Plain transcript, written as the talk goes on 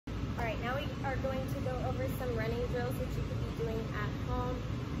some running drills that you could be doing at home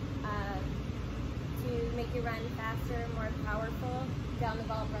to make your run faster, more powerful down the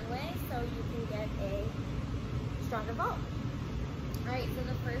vault runway so you can get a stronger vault. All right, so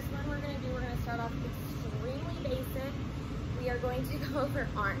the first one we're gonna do, we're gonna start off extremely basic. We are going to go over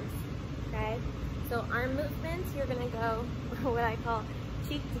arms, okay? So arm movements, you're gonna go what I call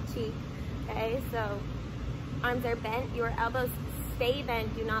cheek to cheek, okay? So arms are bent, your elbows stay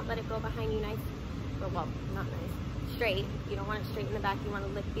bent, do not let it go behind you nice, or well, not nice, straight. You don't want it straight in the back, you want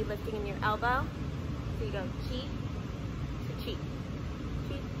to be lifting in your elbow. So you go cheek to cheek,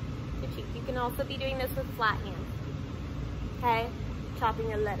 cheek to cheek. You can also be doing this with flat hands, okay? Chopping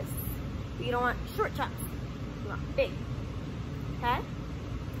your lettuce. But you don't want short chops, you want big, okay?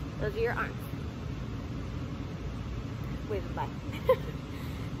 Those are your arms. Wave it by.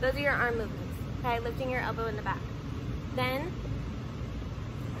 Those are your arm movements, okay? Lifting your elbow in the back. Then,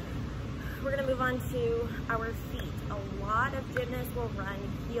 we're gonna move on to our feet. A lot of gymnasts will run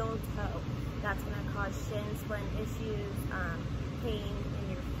heel toe. That's gonna cause shin splint issues, pain in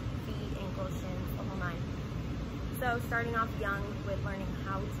your feet, ankles, shins, the whole nine. So starting off young with learning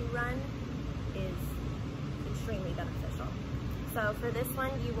how to run is extremely beneficial. So for this one,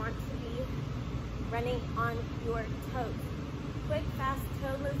 you want to be running on your toes. Quick, fast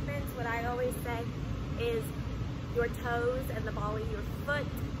toe movements, what I always say is your toes and the ball of your foot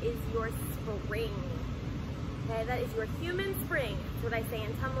is your spring. Okay, that is your human spring. That's what I say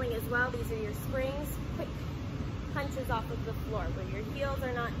in tumbling as well. These are your springs, quick punches off of the floor where your heels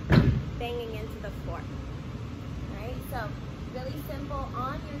are not banging into the floor. Alright, so really simple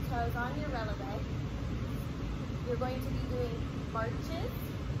on your toes, on your releve. You're going to be doing marches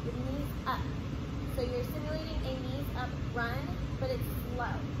with knees up. So you're simulating a knees up run, but it's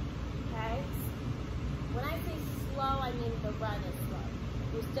slow. Okay? When I say slow, I mean the run is slow.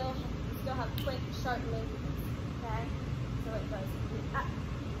 You still have quick, sharp movements. Okay? So it goes knee up,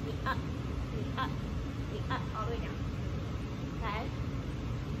 knee up, knee up, knee up, all the way down. Okay?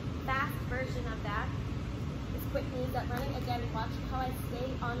 Fast version of that is quick knees up running. Again, watch how I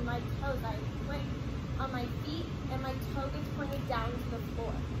stay on my toes. I'm quick on my feet and my toe gets pointed down to the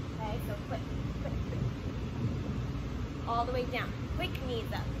floor. Okay? So quick, quick, quick. All the way down. Quick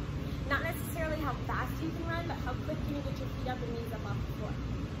knees up. Not necessarily how fast you can run, but how quick can you get your feet up and knees up off the floor.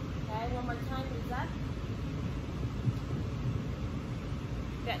 Okay, one more time, knees up.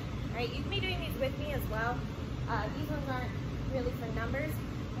 Good. All right, you can be doing these with me as well. These ones aren't really for numbers,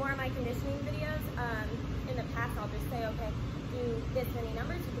 more of my conditioning videos. In the past, I'll just say, okay, do this many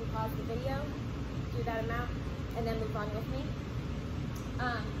numbers. You can pause the video, do that amount, and then move on with me.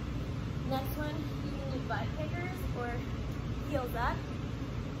 Next one, you can do butt kickers or heels up.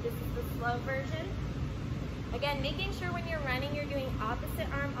 This is the slow version. Again, making sure when you're running, you're doing opposite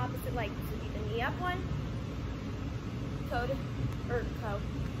arm, opposite leg. So do the knee up one, toe,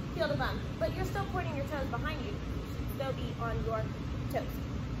 heel to bum. But you're still pointing your toes behind you. You should still be on your toes.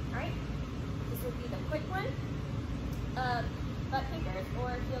 All right? This would be the quick one. Butt kickers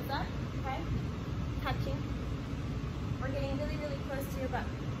or heels up, okay? Touching. We're getting really, really close to your butt.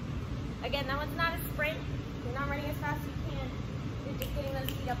 Again, that one's not a sprint. You're not running as fast as you can. You're just getting those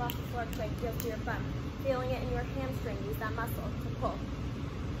feet up off the floor quick, just to your bum. Feeling it in your hamstring. Use that muscle to pull.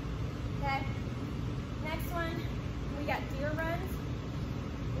 Okay? Next one, we got deer runs.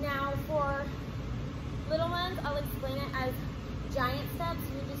 Now for little ones, I'll explain it as giant steps.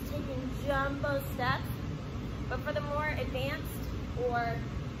 You're just taking jumbo steps. But for the more advanced or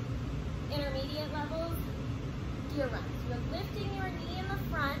intermediate levels, deer runs. You're lifting your knee in the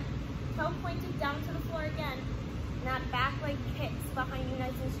front, toe pointed down to the floor again, and that back leg kicks behind you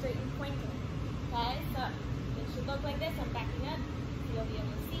nice and straight and pointing. Okay, so it should look like this. I'm backing up, so you'll be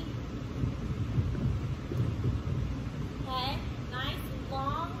able to see. Okay, nice,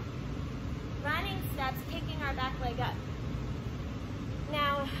 long, running steps, kicking our back leg up.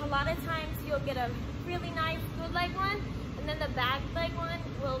 Now, a lot of times you'll get a really nice good leg one, and then the back leg one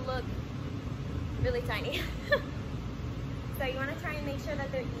will look really tiny. So you want to try and make sure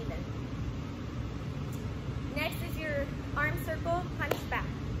that they're even. Next is your arm circle punch back.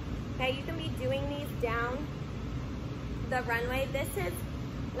 Okay, you can be doing these down the runway. This is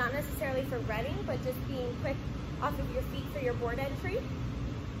not necessarily for running, but just being quick off of your feet for your board entry.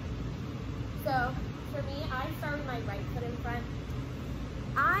 So for me, I start with my right foot in front.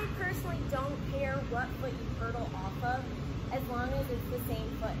 I personally don't care what foot you hurdle off of, as long as it's the same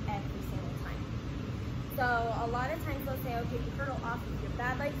foot every single time. So a lot of times they'll say, okay, you hurdle off of your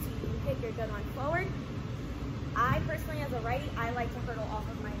bad leg so you can kick your good one forward. I personally, as a righty, I like to hurdle off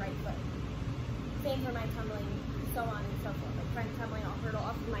of my right foot. Same for my tumbling, so on and so forth. Like front tumbling, I'll hurdle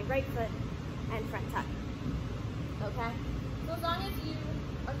off of my right foot and front tuck. okay? So as long as you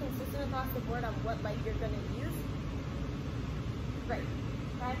are consistent across the board on what leg you're gonna use, great,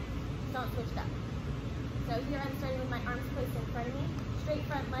 okay? Don't switch it up. So here I'm starting with my arms placed in front of me, straight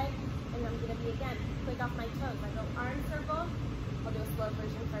front leg, and I'm gonna be again, quick off my toes. I go arm circle, I'll do a slow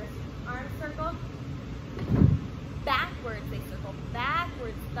version first. Arm circle, backwards, they circle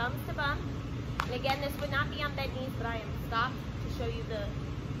backwards, thumbs to bum. And again, this would not be on bent knees, but I am stopped to show you the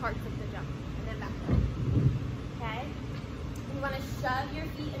parts of the jump. And then backwards, okay? You wanna shove your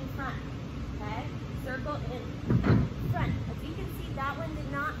feet in front, okay? Circle in front. As you can see, that one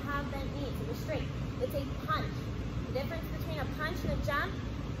did not have bent knees, it was straight. It's a punch. The difference between a punch and a jump,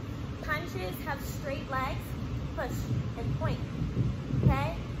 punches have straight legs, push and point,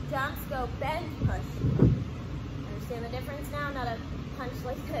 okay? Jumps go bend, push. Understand the difference now? Not a punch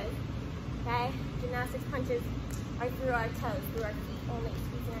like this, okay? Gymnastics punches are through our toes, through our feet only,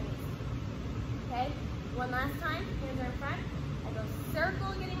 squeezing our knees. Okay, one last time, hands are in front. I go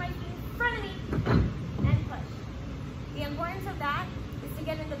circle, getting my feet in front of me, and push. The importance of that is to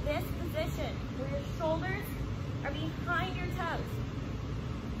get into this position where your shoulders are behind your toes,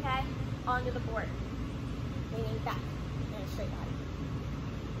 okay, onto the board, leaning back in a straight body.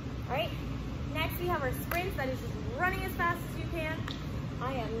 All right, next we have our sprints. That is just running as fast as you can.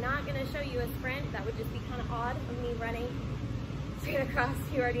 I am not gonna show you a sprint. That would just be kind of odd of me running straight across.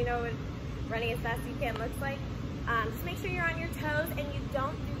 You already know what running as fast as you can looks like. Just make sure you're on your toes and you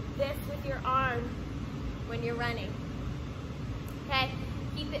don't do this with your arm when you're running. Okay,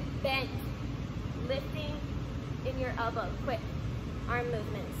 keep it bent, lifting in your elbow, quick arm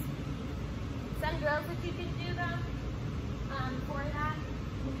movements. Some drills that you can do though, for that,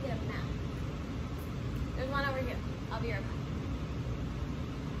 you can get them now. There's one over here, I'll be right back.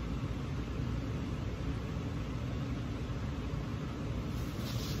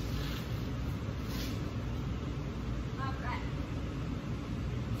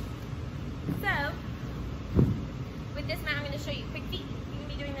 So, with this mat, I'm going to show you quick feet. You can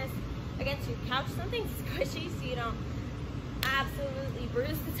be doing this against your couch, something squishy so you don't absolutely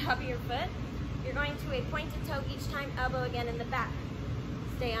bruise the top of your foot. You're going to a pointed toe each time, elbow again in the back.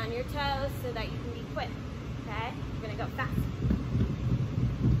 Stay on your toes so that you can be quick, okay? You're going to go fast.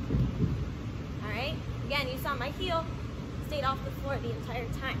 All right? Again, you saw my heel stayed off the floor the entire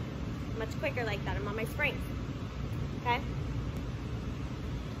time. Much quicker like that. I'm on my spring, okay?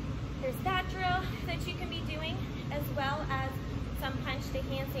 There's that drill that you can be doing, as well as some punch to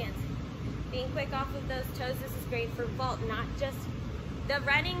handstands. Being quick off of those toes, this is great for vault, not just the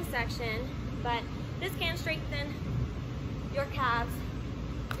running section, but this can strengthen your calves,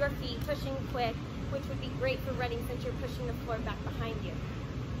 your feet, pushing quick, which would be great for running since you're pushing the floor back behind you.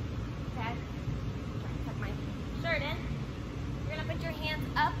 Okay? Tuck my shirt in. You're gonna put your hands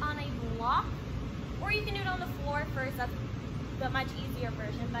up on a block, or you can do it on the floor first. That's the much easier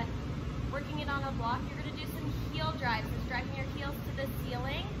version, but working it on a block, you're gonna do some heel drives. So driving your heels to the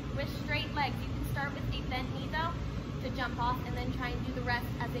ceiling with straight legs. You can start with a bent knee though to jump off and then try and do the rest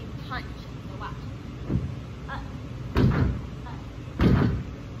as a punch. So watch. Up, up,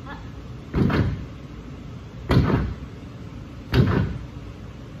 up.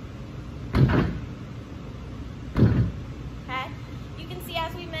 Okay, you can see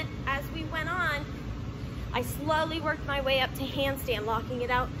as we went on, I slowly worked my way up to handstand, locking it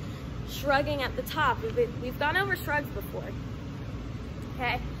out, shrugging at the top. We've gone over shrugs before,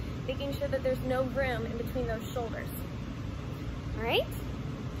 okay? Making sure that there's no room in between those shoulders, all right?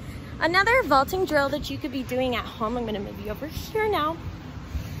 Another vaulting drill that you could be doing at home, I'm gonna move you over here now.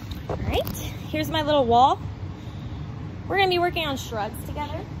 All right, here's my little wall. We're gonna be working on shrugs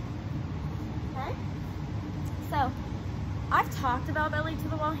together, okay? So, I've talked about belly to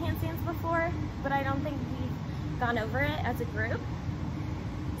the wall handstands before, but I don't think we've gone over it as a group.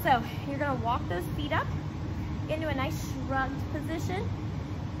 So you're gonna walk those feet up into a nice shrugged position,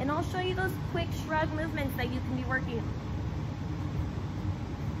 and I'll show you those quick shrug movements that you can be working.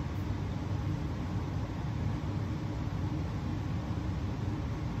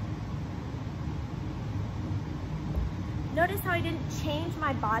 Notice how I didn't change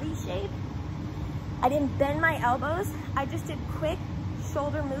my body shape. I didn't bend my elbows. I just did quick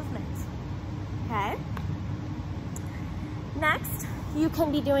shoulder movements, okay? Next, you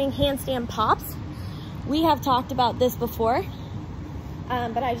can be doing handstand pops. We have talked about this before,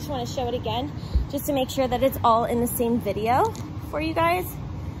 but I just want to show it again, just to make sure that it's all in the same video for you guys.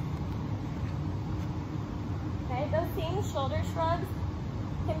 Okay, those same shoulder shrugs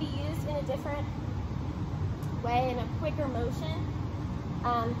can be used in a different way, in a quicker motion.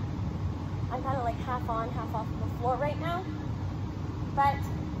 I'm kind of like half on, half off the floor right now, but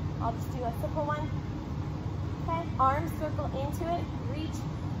I'll just do a simple one. Okay, arms circle into it, reach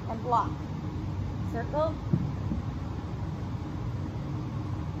and block. Circle.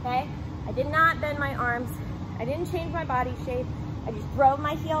 Okay, I did not bend my arms. I didn't change my body shape. I just drove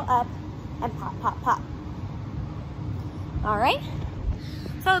my heel up and pop, pop, pop. All right.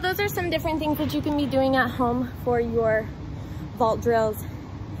 So those are some different things that you can be doing at home for your vault drills.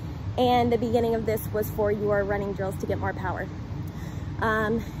 And the beginning of this was for your running drills to get more power.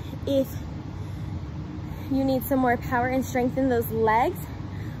 If you need some more power and strengthen those legs,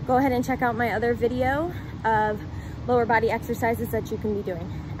 go ahead and check out my other video of lower body exercises that you can be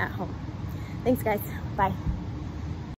doing at home. Thanks guys, bye.